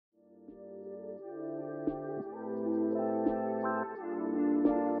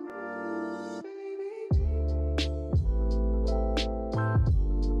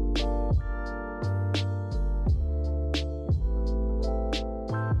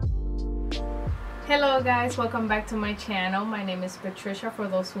Hello guys, welcome back to my channel. My name is Patricia for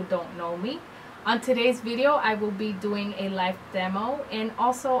those who don't know me. On today's video I will be doing a live demo, and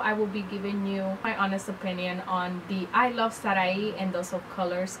also I will be giving you my honest opinion on the Iluvsarahii and Dose of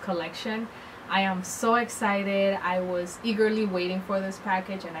Colors collection. I am so excited. I was eagerly waiting for this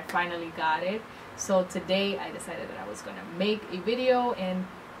package and I finally got it. So today I decided that I was gonna make a video and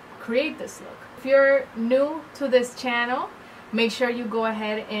create this look. If you're new to this channel, make sure you go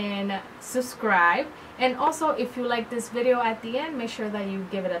ahead and subscribe, and also if you like this video at the end, make sure that you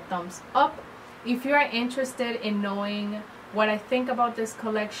give it a thumbs up. If you are interested in knowing what I think about this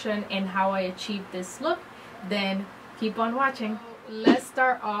collection and how I achieved this look, then keep on watching. Let's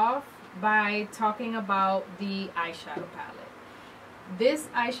start off by talking about the eyeshadow palette. This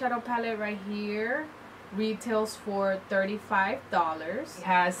eyeshadow palette right here retails for $35. It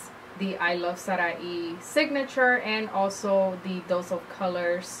has the Iluvsarahii signature and also the Dose of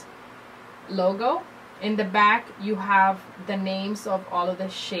Colors logo. In the back you have the names of all of the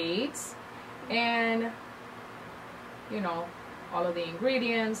shades and all of the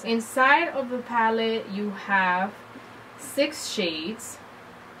ingredients. Inside of the palette you have 6 shades.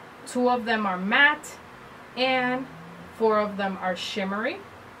 2 of them are matte and 4 of them are shimmery.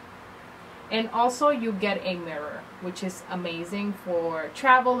 And also you get a mirror, which is amazing for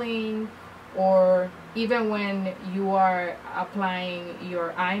traveling, or even when you are applying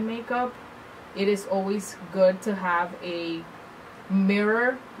your eye makeup. It is always good to have a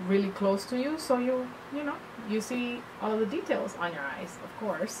mirror really close to you, so you see all the details on your eyes, of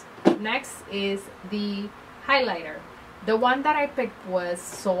course. Next is the highlighter. The one that I picked was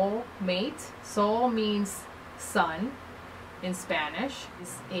Sol Mate. Sol means sun in Spanish.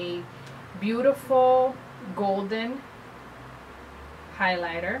 It's a beautiful golden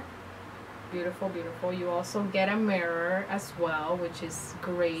highlighter. Beautiful, beautiful. You also get a mirror as well, which is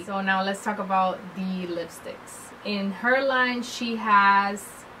great. So now let's talk about the lipsticks. In her line she has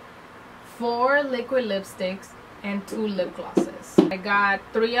 4 liquid lipsticks and 2 lip glosses. I got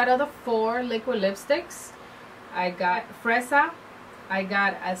 3 out of the 4 liquid lipsticks. I got Fresa, I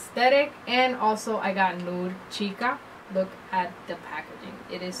got Aesthetic, and also I got Nude Chica. Look at the packaging.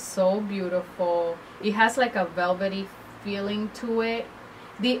 It is so beautiful. It has like a velvety feeling to it.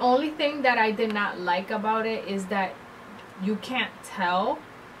 The only thing that I did not like about it is that you can't tell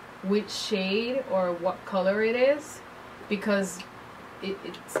which shade or what color it is, because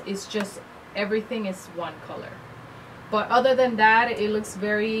it's just everything is one color. But other than that, it looks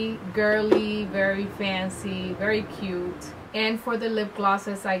very girly, very fancy, very cute. And for the lip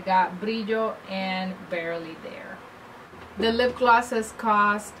glosses I got Brillo and Barely There. The lip glosses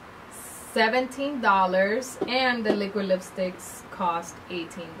cost $17 and the liquid lipsticks cost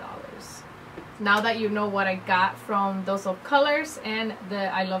 $18. Now that you know what I got from Dose of Colors and the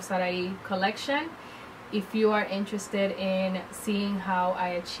Iluvsarahii collection, if you are interested in seeing how I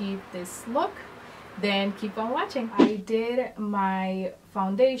achieved this look, then keep on watching. I did my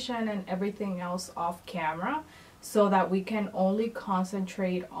foundation and everything else off camera so that we can only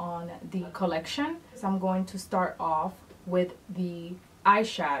concentrate on the collection. So I'm going to start off with the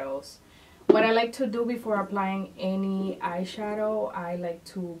eyeshadows. What I like to do before applying any eyeshadow, I like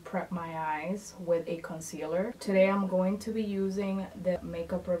to prep my eyes with a concealer. Today I'm going to be using the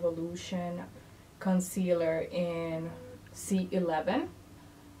Makeup Revolution concealer in C11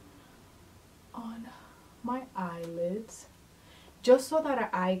 on my eyelids, just so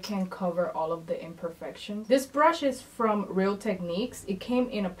that I can cover all of the imperfections. This brush is from Real Techniques. It came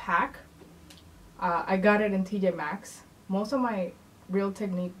in a pack. I got it in TJ Maxx. Most of my Real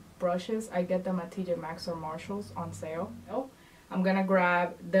Technique brushes, I get them at TJ Maxx or Marshalls on sale. I'm gonna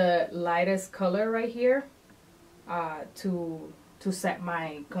grab the lightest color right here to set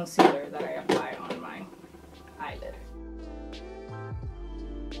my concealer that I apply on my eyelid.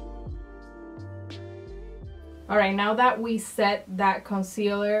 Alright, now that we set that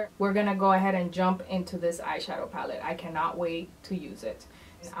concealer, we're gonna go ahead and jump into this eyeshadow palette. I cannot wait to use it.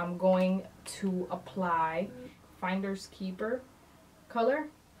 I'm going to apply Finders Keeper color.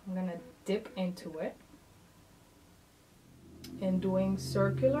 I'm gonna dip into it. And doing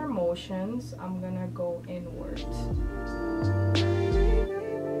circular motions, I'm gonna go inwards.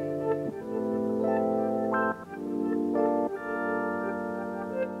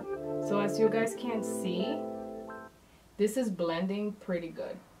 So as you guys can see, this is blending pretty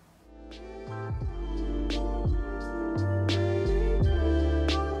good.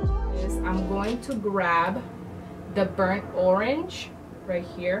 I'm going to grab the burnt orange right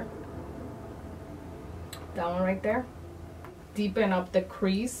here, that one right there, deepen up the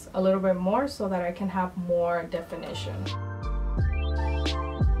crease a little bit more so that I can have more definition.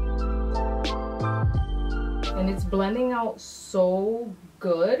 and it's blending out so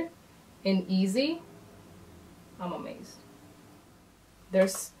good and easy. I'm amazed.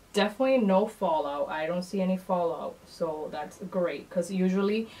 There's definitely no fallout. I don't see any fallout, so that's great, because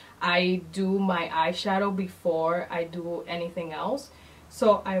usually I do my eyeshadow before I do anything else.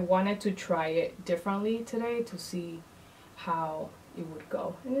 So I wanted to try it differently today to see how it would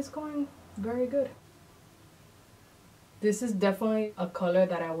go, and it's going very good. This is definitely a color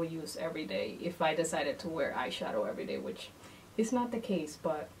that I would use every day if I decided to wear eyeshadow every day, which is not the case,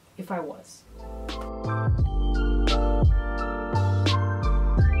 but if I was.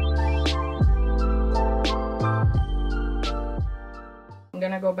 I'm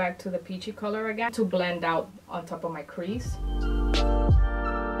gonna go back to the peachy color again to blend out on top of my crease.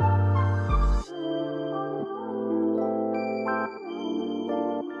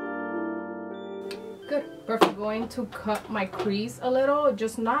 Good, perfect. Going to cut my crease a little,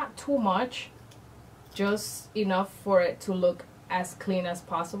 just not too much, just enough for it to look as clean as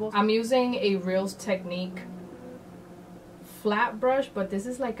possible. I'm using a Reels Technique flat brush, but this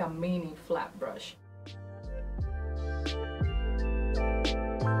is like a mini flat brush.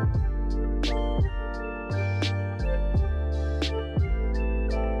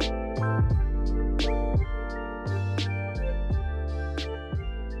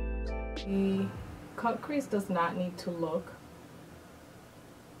 The cut crease does not need to look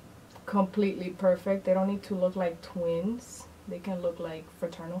completely perfect. They don't need to look like twins. They can look like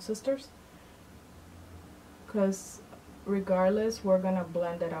fraternal sisters, because regardless, we're gonna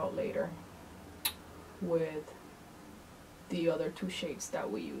blend it out later with the other two shades that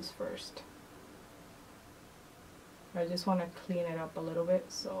we use first. I just want to clean it up a little bit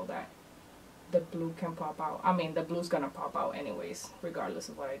so that the blue can pop out. I mean, the blue's gonna pop out anyways, regardless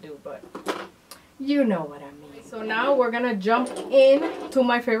of what I do, but you know what I mean. So now we're gonna jump in to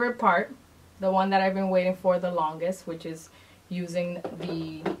my favorite part, the one that I've been waiting for the longest, which is using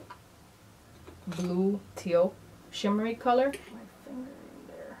the blue teal shimmery color. My finger in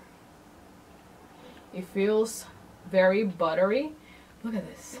there. It feels very buttery. Look at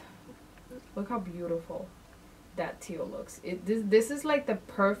this. Look how beautiful that teal looks. This is like the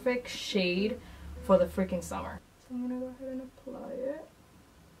perfect shade for the freaking summer. So I'm gonna go ahead and apply it.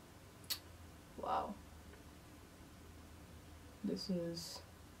 Wow. This is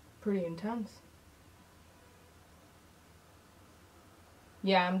pretty intense.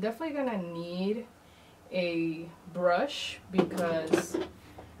 Yeah, I'm definitely gonna need a brush because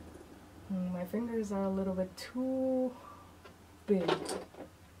my fingers are a little bit too big.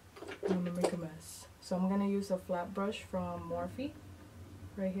 I'm gonna make a mess. So I'm gonna use a flat brush from Morphe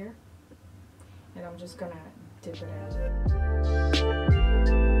right here, and I'm just gonna dip it in.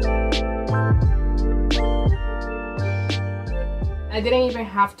 I didn't even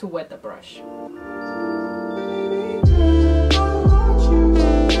have to wet the brush.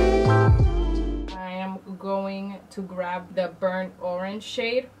 I am going to grab the burnt orange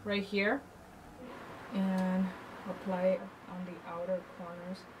shade right here and apply it on the outer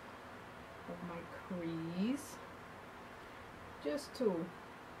corners of my crease, just to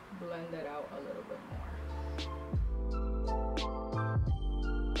blend it out a little bit more.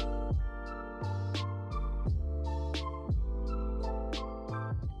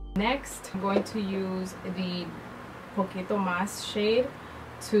 Next, I'm going to use the Poquito Más shade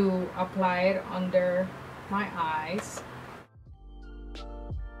to apply it under my eyes.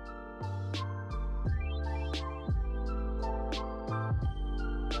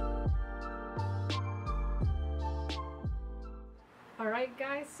 Alright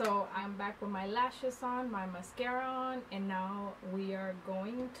guys, so I'm back with my lashes on, my mascara on, and now we are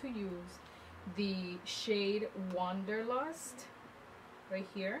going to use the shade Wanderlust right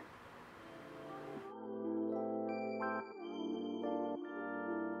here.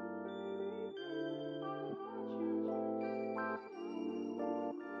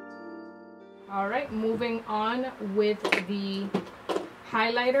 Alright, moving on with the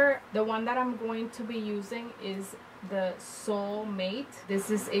highlighter. The one that I'm going to be using is the Soulmate. This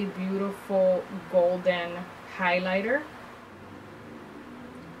is a beautiful golden highlighter.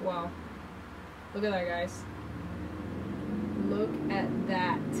 Wow. Look at that, guys. Look at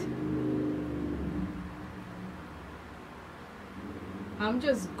that. I'm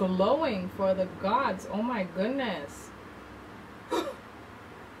just glowing for the gods. Oh my goodness.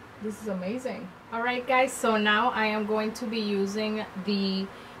 This is amazing. Alright guys, so now I am going to be using the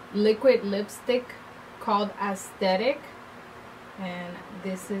liquid lipstick called Aesthetic, and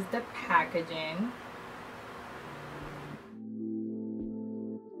this is the packaging.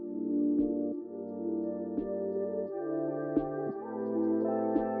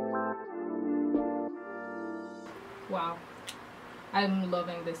 I'm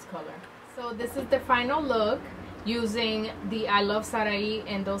loving this color. So this is the final look using the Iluvsarahii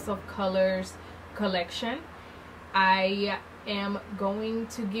and Dose of Colors collection. I am going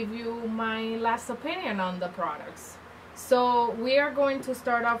to give you my last opinion on the products. So we are going to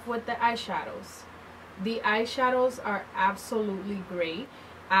start off with the eyeshadows. The eyeshadows are absolutely great.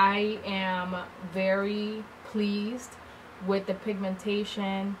 I am very pleased with the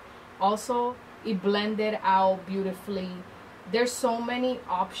pigmentation. Also, it blended out beautifully. There's so many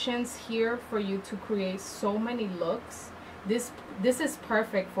options here for you to create so many looks. This is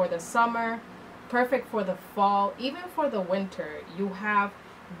perfect for the summer, perfect for the fall, even for the winter. You have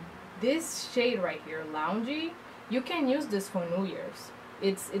this shade right here, Loungy. You can use this for New Year's.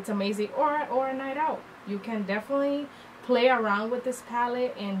 It's amazing, or a night out. You can definitely play around with this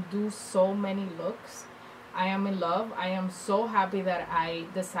palette and do so many looks. I am in love. I am so happy that I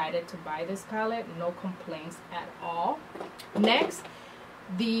decided to buy this palette. No complaints at all. Next,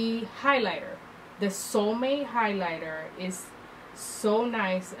 the highlighter. The Soulmate highlighter is so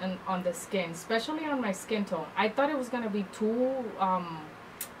nice and on the skin, especially on my skin tone. I thought it was gonna be too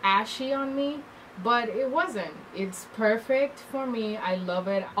ashy on me, but it wasn't. It's perfect for me. I love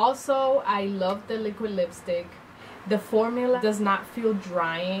it. Also, I love the liquid lipstick. The formula does not feel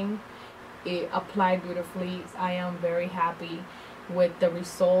drying. It applied beautifully. I am very happy with the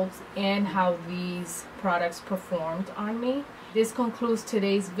results and how these products performed on me. This concludes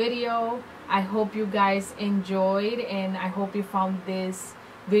today's video. I hope you guys enjoyed, and I hope you found this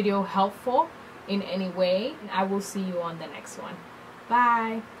video helpful in any way. And I will see you on the next one.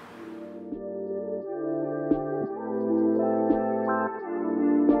 Bye.